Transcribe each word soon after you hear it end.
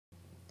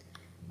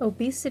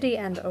Obesity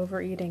and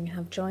overeating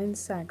have joined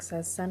sex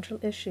as central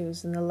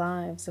issues in the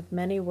lives of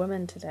many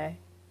women today.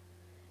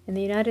 In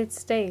the United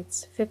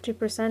States,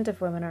 50%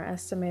 of women are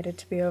estimated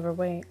to be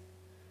overweight.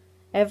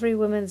 Every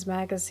women's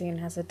magazine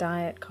has a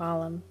diet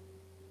column.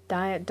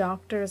 Diet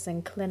doctors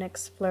and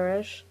clinics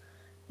flourish.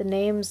 The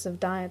names of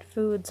diet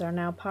foods are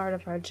now part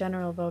of our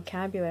general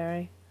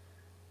vocabulary.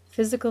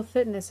 Physical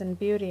fitness and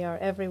beauty are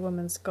every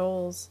woman's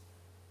goals.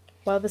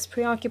 While this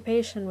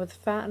preoccupation with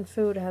fat and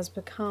food has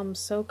become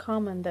so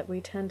common that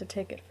we tend to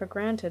take it for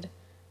granted,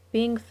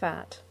 being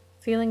fat,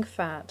 feeling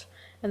fat,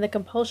 and the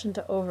compulsion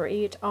to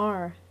overeat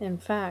are, in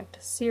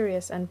fact,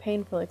 serious and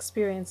painful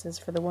experiences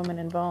for the woman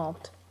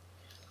involved.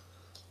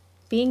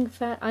 Being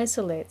fat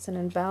isolates and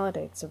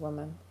invalidates a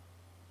woman.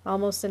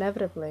 Almost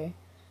inevitably,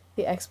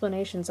 the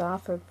explanations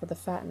offered for the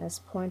fatness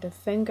point a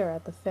finger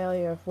at the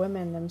failure of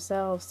women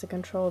themselves to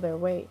control their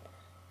weight,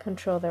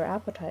 control their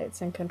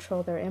appetites, and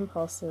control their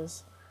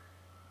impulses.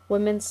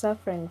 Women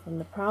suffering from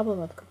the problem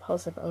of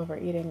compulsive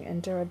overeating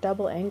endure a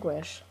double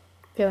anguish,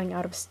 feeling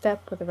out of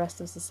step with the rest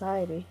of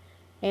society,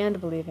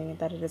 and believing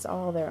that it is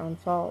all their own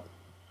fault.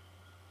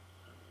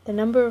 The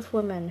number of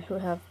women who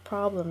have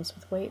problems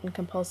with weight and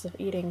compulsive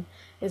eating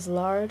is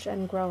large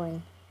and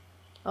growing,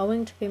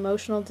 owing to the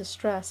emotional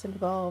distress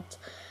involved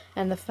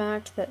and the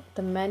fact that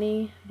the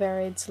many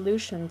varied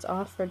solutions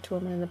offered to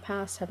women in the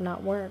past have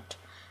not worked.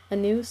 A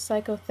new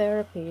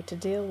psychotherapy to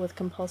deal with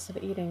compulsive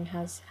eating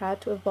has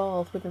had to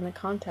evolve within the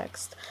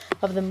context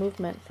of the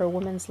movement for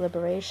women's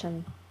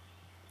liberation.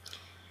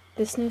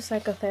 This new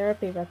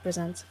psychotherapy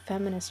represents a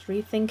feminist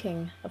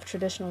rethinking of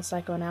traditional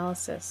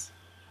psychoanalysis.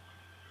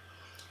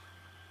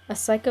 A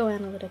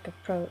psychoanalytic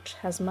approach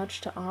has much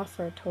to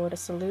offer toward a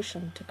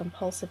solution to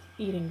compulsive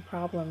eating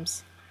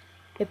problems.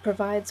 It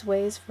provides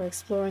ways for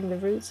exploring the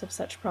roots of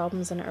such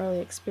problems in early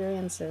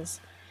experiences.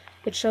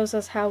 It shows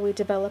us how we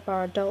develop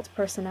our adult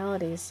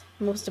personalities,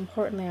 most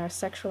importantly our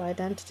sexual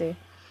identity,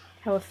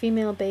 how a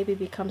female baby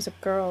becomes a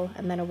girl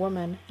and then a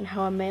woman, and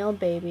how a male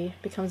baby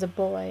becomes a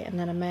boy and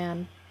then a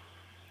man.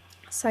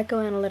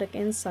 Psychoanalytic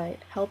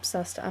insight helps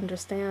us to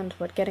understand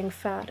what getting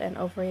fat and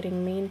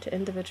overeating mean to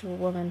individual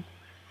women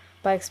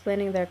by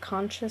explaining their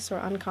conscious or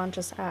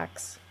unconscious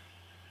acts.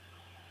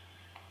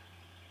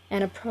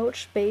 An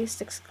approach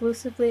based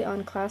exclusively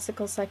on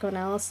classical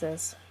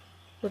psychoanalysis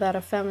without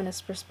a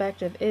feminist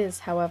perspective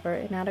is, however,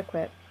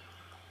 inadequate.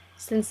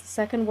 Since the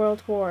Second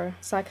World War,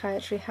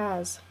 psychiatry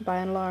has, by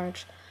and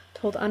large,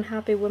 told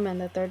unhappy women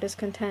that their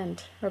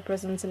discontent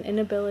represents an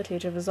inability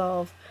to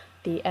resolve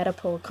the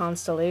Oedipal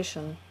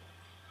constellation.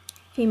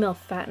 Female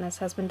fatness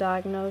has been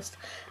diagnosed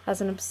as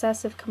an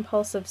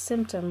obsessive-compulsive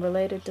symptom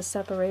related to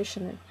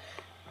separation,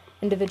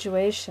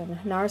 individuation,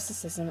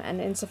 narcissism, and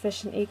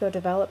insufficient ego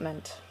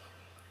development.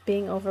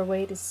 Being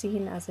overweight is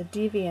seen as a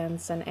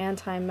deviance and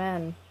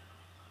anti-men.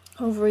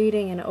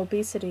 Overeating and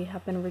obesity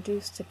have been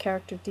reduced to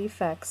character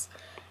defects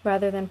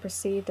rather than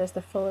perceived as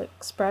the full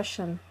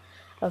expression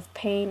of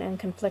pain and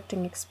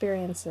conflicting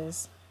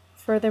experiences.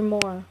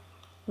 Furthermore,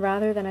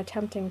 rather than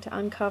attempting to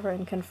uncover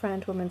and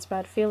confront women's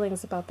bad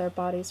feelings about their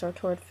bodies or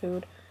toward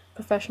food,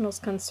 professionals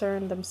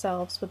concern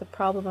themselves with the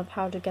problem of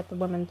how to get the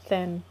women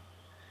thin.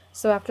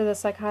 So after the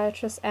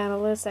psychiatrists,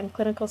 analysts, and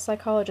clinical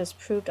psychologists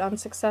proved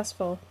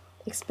unsuccessful,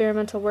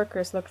 experimental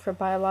workers looked for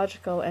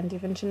biological and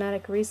even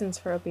genetic reasons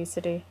for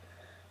obesity.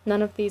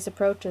 None of these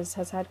approaches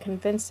has had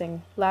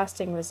convincing,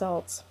 lasting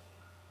results.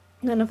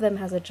 None of them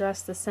has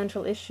addressed the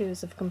central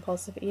issues of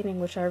compulsive eating,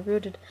 which are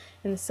rooted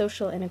in the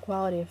social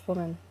inequality of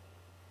women.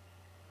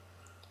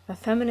 A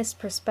feminist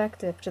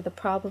perspective to the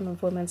problem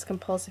of women's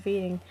compulsive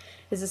eating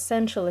is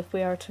essential if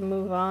we are to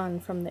move on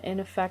from the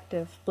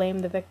ineffective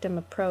blame-the-victim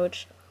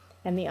approach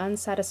and the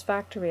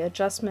unsatisfactory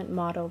adjustment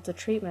model to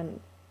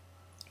treatment.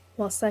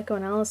 While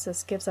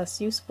psychoanalysis gives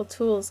us useful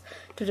tools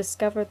to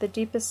discover the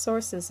deepest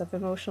sources of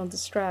emotional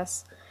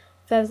distress,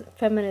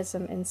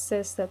 feminism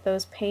insists that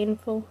those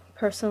painful,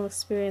 personal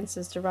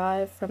experiences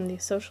derive from the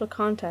social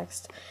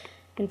context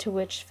into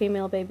which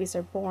female babies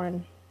are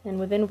born, and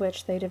within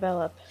which they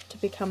develop to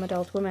become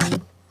adult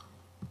women.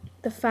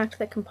 The fact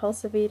that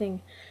compulsive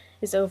eating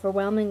is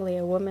overwhelmingly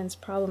a woman's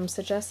problem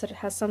suggests that it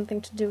has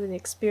something to do with the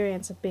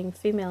experience of being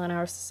female in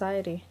our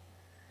society.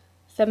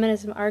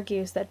 Feminism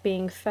argues that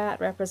being fat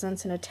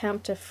represents an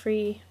attempt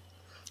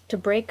to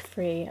break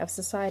free of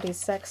society's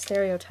sex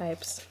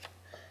stereotypes.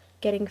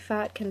 Getting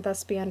fat can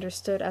thus be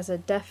understood as a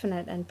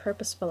definite and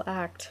purposeful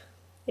act.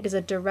 It is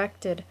a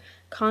directed,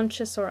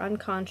 conscious or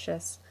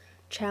unconscious,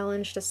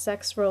 challenge to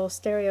sex role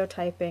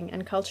stereotyping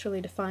and culturally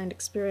defined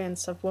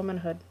experience of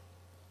womanhood.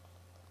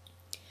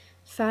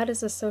 Fat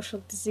is a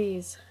social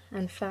disease,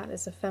 and fat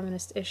is a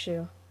feminist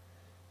issue.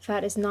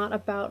 Fat is not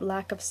about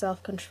lack of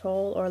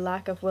self-control or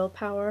lack of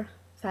willpower.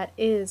 Fat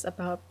is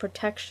about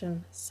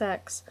protection,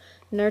 sex,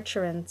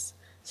 nurturance,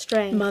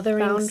 strength, mothering,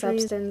 boundaries,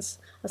 substance,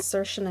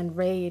 assertion, and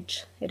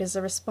rage. It is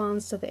a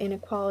response to the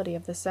inequality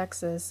of the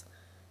sexes.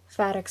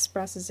 Fat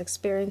expresses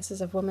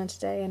experiences of women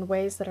today in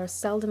ways that are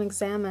seldom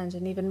examined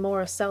and even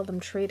more seldom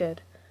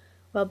treated.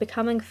 While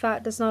becoming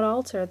fat does not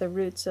alter the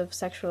roots of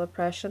sexual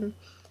oppression,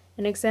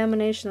 An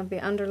examination of the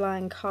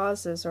underlying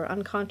causes or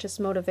unconscious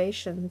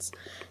motivations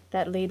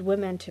that lead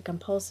women to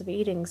compulsive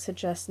eating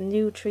suggests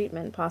new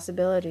treatment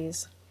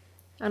possibilities.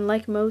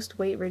 Unlike most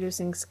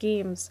weight-reducing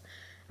schemes,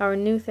 our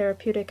new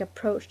therapeutic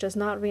approach does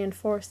not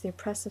reinforce the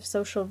oppressive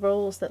social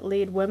roles that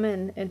lead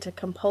women into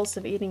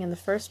compulsive eating in the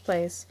first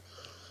place.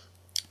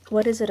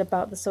 What is it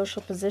about the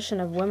social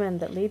position of women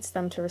that leads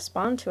them to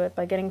respond to it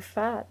by getting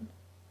fat?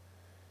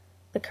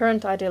 The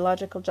current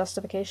ideological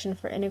justification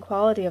for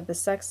inequality of the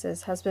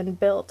sexes has been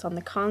built on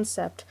the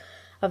concept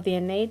of the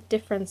innate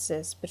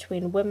differences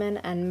between women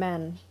and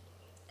men.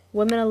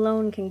 Women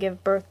alone can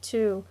give birth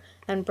to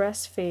and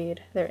breastfeed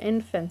their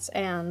infants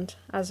and,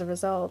 as a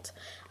result,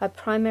 a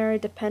primary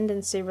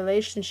dependency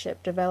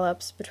relationship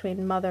develops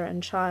between mother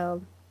and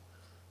child.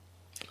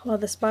 While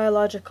this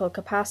biological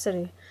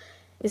capacity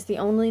is the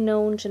only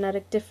known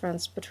genetic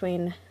difference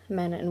between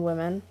men and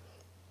women,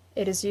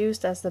 it is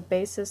used as the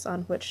basis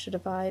on which to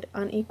divide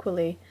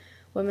unequally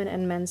women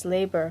and men's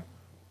labor,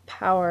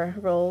 power,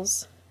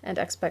 roles, and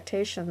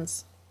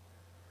expectations.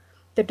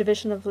 The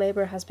division of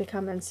labor has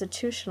become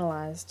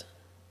institutionalized.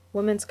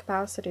 Women's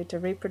capacity to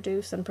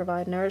reproduce and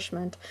provide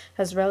nourishment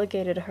has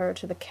relegated her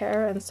to the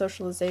care and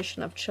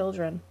socialization of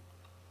children.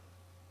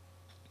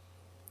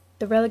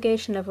 The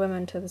relegation of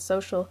women to the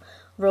social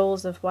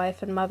roles of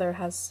wife and mother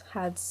has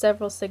had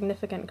several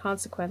significant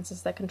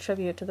consequences that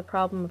contribute to the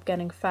problem of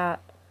getting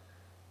fat.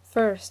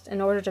 First,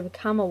 in order to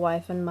become a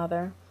wife and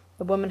mother,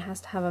 the woman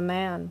has to have a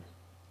man.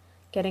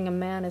 Getting a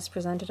man is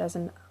presented as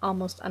an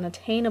almost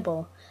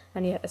unattainable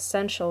and yet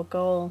essential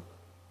goal.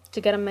 To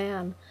get a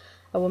man,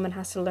 a woman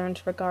has to learn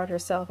to regard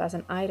herself as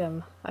an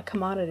item, a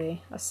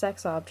commodity, a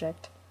sex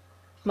object.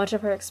 Much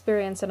of her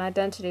experience and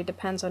identity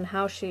depends on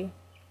how she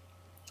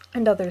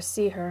and others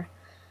see her.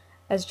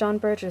 As John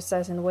Berger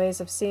says in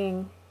Ways of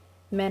Seeing,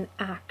 men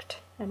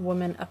act and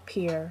women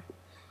appear.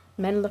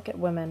 Men look at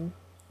women.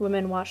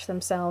 Women watch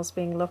themselves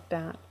being looked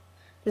at.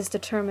 This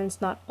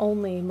determines not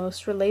only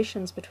most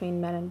relations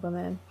between men and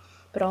women,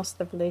 but also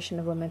the relation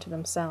of women to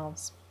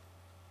themselves.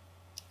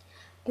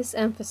 This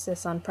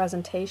emphasis on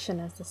presentation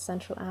as the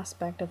central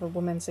aspect of a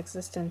woman's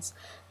existence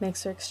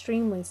makes her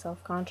extremely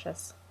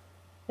self-conscious.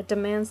 It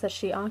demands that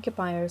she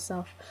occupy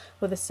herself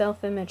with a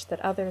self-image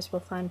that others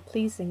will find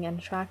pleasing and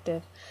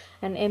attractive,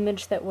 an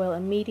image that will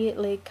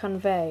immediately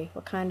convey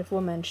what kind of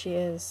woman she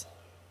is.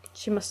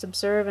 She must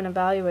observe and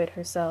evaluate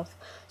herself,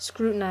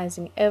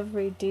 scrutinizing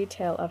every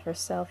detail of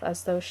herself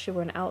as though she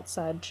were an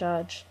outside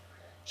judge.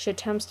 She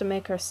attempts to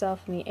make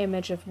herself in the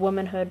image of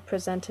womanhood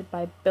presented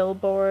by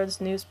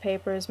billboards,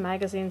 newspapers,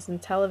 magazines,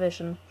 and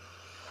television.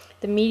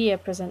 The media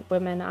present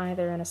women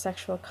either in a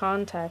sexual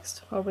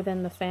context or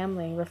within the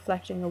family,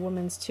 reflecting a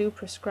woman's two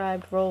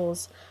prescribed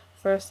roles,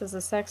 first as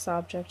a sex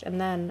object and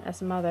then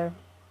as a mother.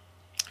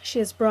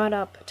 She is brought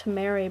up to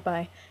marry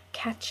by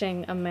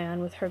catching a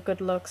man with her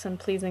good looks and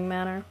pleasing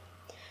manner.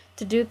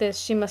 To do this,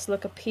 she must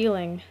look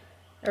appealing,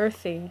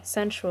 earthy,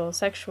 sensual,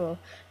 sexual,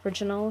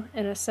 virginal,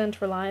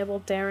 innocent, reliable,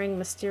 daring,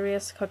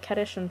 mysterious,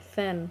 coquettish, and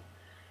thin.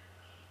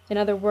 In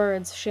other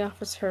words, she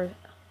offers her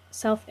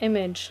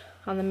self-image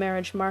on the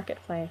marriage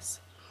marketplace.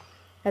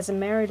 As a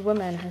married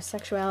woman, her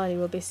sexuality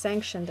will be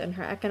sanctioned and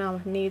her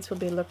economic needs will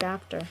be looked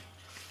after.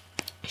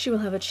 She will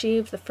have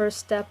achieved the first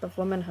step of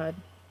womanhood.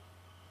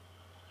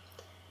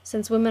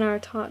 Since women are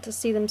taught to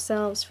see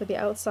themselves for the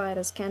outside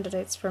as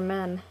candidates for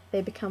men,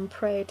 they become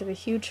prey to the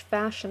huge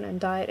fashion and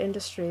diet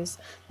industries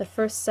that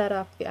first set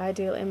up the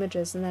ideal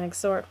images and then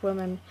exhort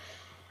women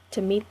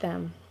to meet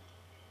them.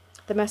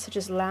 The message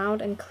is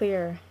loud and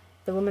clear.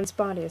 The woman's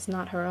body is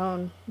not her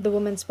own. The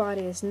woman's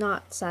body is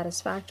not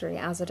satisfactory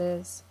as it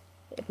is.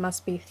 It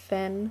must be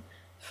thin,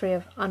 free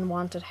of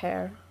unwanted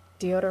hair,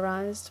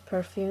 deodorized,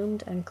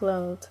 perfumed, and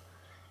clothed.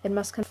 It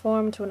must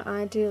conform to an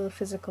ideal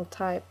physical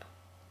type.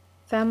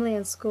 Family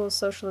and school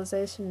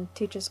socialization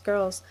teaches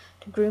girls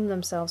to groom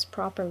themselves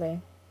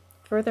properly.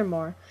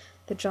 Furthermore,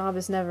 the job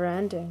is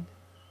never-ending,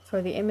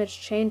 for the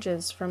image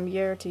changes from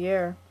year to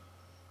year.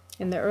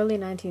 In the early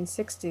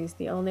 1960s,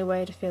 the only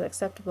way to feel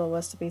acceptable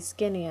was to be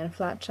skinny and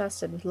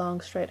flat-chested with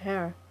long straight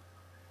hair.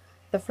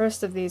 The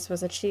first of these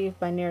was achieved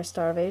by near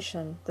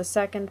starvation, the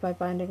second by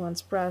binding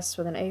one's breasts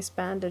with an ace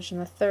bandage, and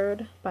the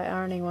third by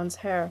ironing one's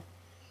hair.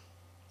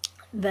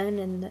 Then,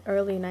 in the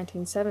early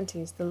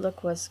 1970s, the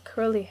look was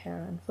curly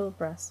hair and full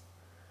breasts.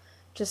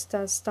 Just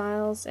as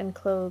styles in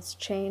clothes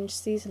change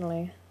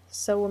seasonally,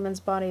 so women's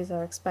bodies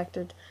are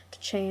expected to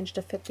change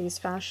to fit these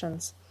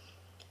fashions.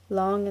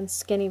 Long and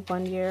skinny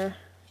one year,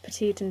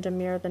 petite and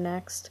demure the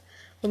next,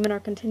 women are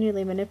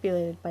continually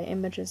manipulated by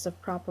images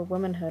of proper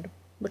womanhood,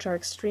 which are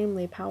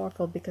extremely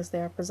powerful because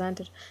they are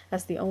presented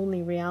as the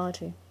only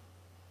reality.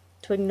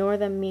 To ignore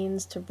them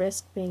means to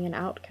risk being an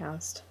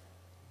outcast.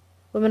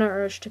 Women are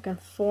urged to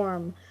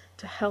conform,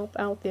 to help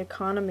out the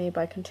economy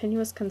by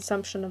continuous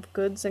consumption of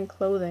goods and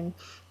clothing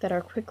that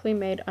are quickly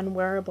made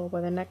unwearable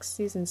by the next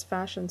season's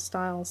fashion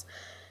styles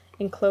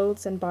in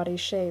clothes and body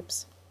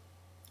shapes.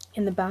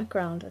 In the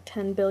background, a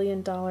 $10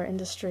 billion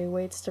industry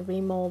waits to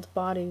remold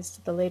bodies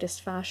to the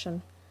latest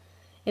fashion.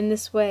 In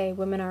this way,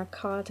 women are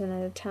caught in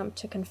an attempt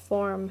to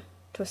conform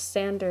to a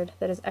standard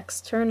that is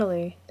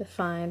externally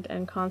defined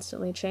and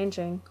constantly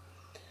changing.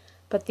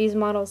 But these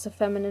models of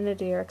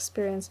femininity are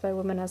experienced by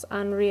women as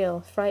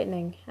unreal,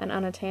 frightening, and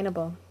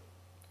unattainable.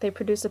 They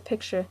produce a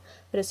picture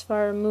that is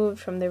far removed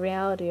from the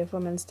reality of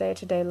women's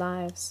day-to-day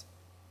lives.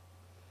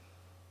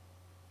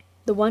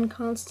 The one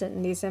constant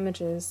in these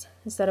images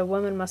is that a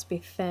woman must be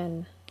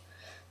thin.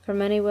 For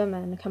many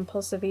women,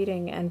 compulsive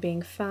eating and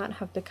being fat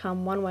have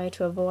become one way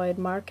to avoid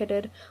being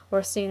marketed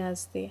or seen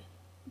as the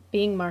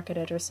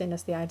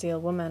ideal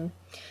woman.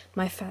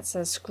 My fat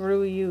says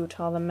screw you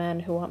to all the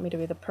men who want me to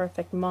be the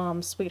perfect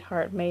mom,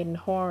 sweetheart,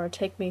 maiden, whore.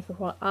 Take me for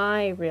what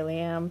I really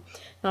am,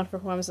 not for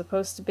who I'm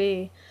supposed to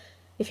be.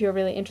 If you're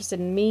really interested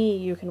in me,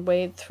 you can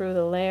wade through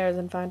the layers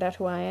and find out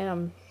who I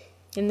am.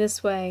 In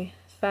this way,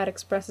 fat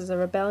expresses a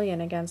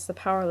rebellion against the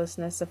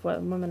powerlessness of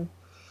women,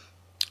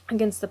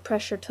 against the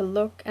pressure to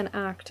look and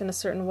act in a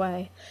certain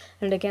way,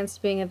 and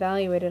against being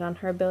evaluated on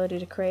her ability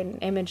to create an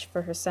image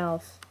for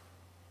herself.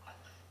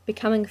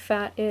 Becoming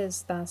fat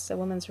is, thus, a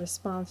woman's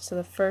response to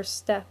the first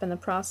step in the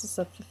process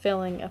of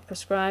fulfilling a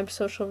prescribed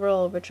social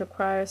role which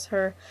requires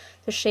her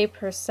to shape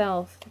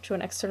herself to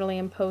an externally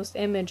imposed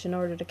image in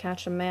order to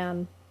catch a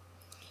man.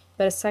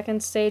 But a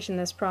second stage in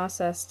this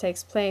process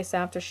takes place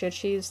after she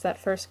achieves that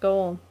first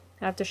goal,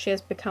 after she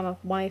has become a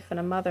wife and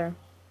a mother.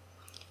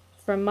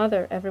 For a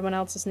mother, everyone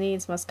else's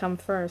needs must come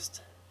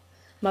first.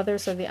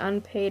 Mothers are the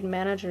unpaid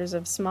managers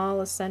of small,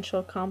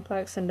 essential,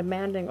 complex, and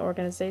demanding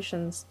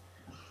organizations.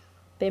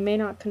 They may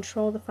not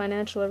control the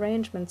financial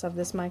arrangements of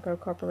this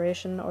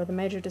microcorporation or the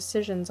major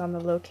decisions on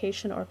the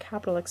location or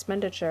capital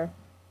expenditure,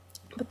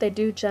 but they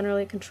do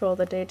generally control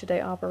the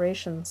day-to-day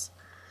operations.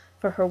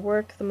 For her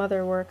work, the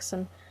mother works,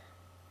 and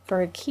for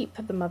her keep,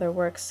 the mother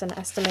works an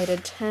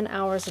estimated 10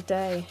 hours a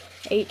day,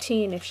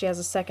 18 if she has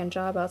a second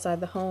job outside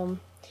the home,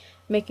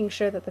 making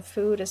sure that the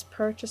food is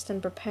purchased and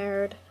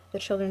prepared, the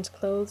children's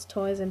clothes,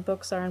 toys, and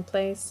books are in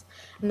place,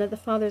 and that the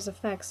father's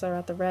effects are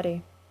at the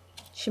ready.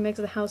 She makes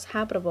the house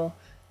habitable,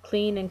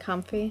 clean and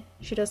comfy.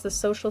 She does the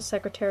social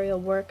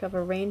secretarial work of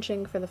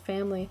arranging for the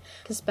family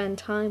to spend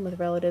time with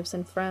relatives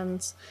and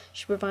friends.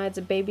 She provides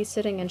a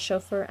babysitting and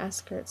chauffeur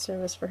escort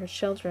service for her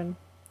children.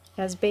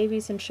 As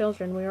babies and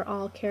children, we are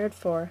all cared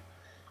for.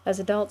 As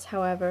adults,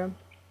 however,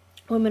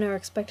 women are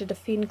expected to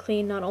feed and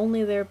clean not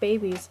only their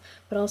babies,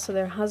 but also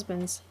their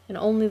husbands, and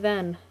only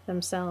then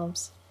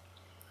themselves.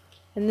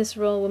 In this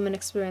role, women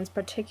experience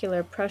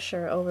particular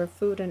pressure over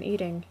food and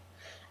eating.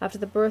 After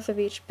the birth of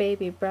each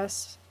baby,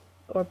 breast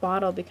or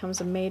bottle becomes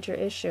a major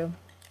issue.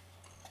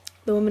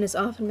 The woman is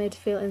often made to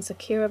feel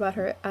insecure about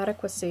her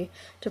adequacy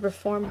to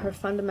perform her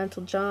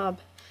fundamental job.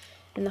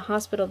 In the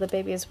hospital, the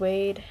baby is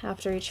weighed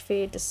after each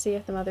feed to see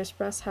if the mother's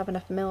breasts have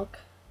enough milk.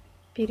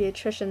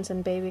 Pediatricians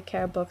and baby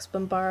care books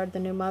bombard the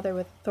new mother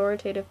with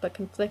authoritative but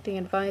conflicting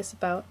advice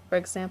about, for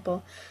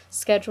example,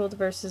 scheduled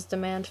versus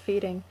demand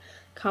feeding,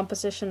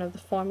 composition of the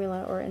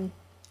formula, or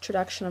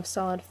introduction of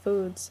solid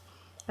foods.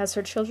 As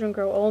her children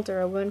grow older,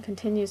 a woman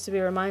continues to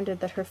be reminded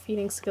that her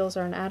feeding skills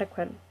are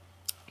inadequate.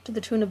 To the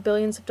tune of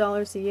billions of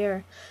dollars a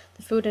year,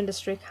 the food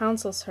industry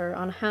counsels her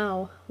on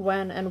how,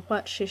 when, and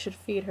what she should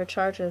feed her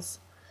charges.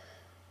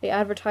 The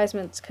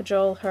advertisements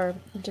cajole her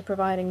into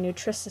providing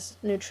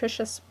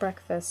nutritious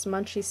breakfasts,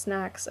 munchy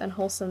snacks, and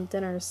wholesome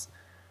dinners.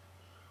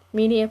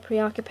 Media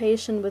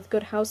preoccupation with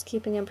good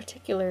housekeeping, and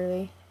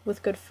particularly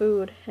with good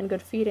food and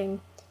good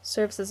feeding,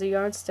 serves as a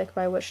yardstick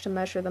by which to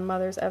measure the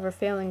mother's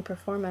ever-failing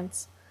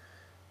performance.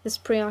 This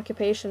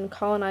preoccupation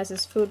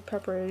colonizes food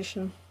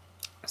preparation,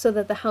 so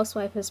that the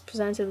housewife is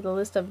presented with a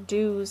list of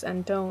do's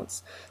and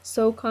don'ts,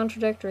 so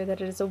contradictory that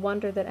it is a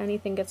wonder that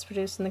anything gets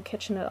produced in the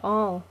kitchen at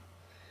all.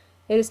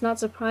 It is not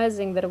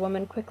surprising that a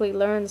woman quickly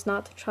learns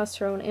not to trust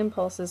her own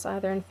impulses,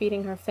 either in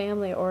feeding her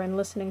family or in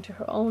listening to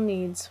her own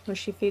needs when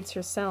she feeds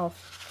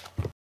herself.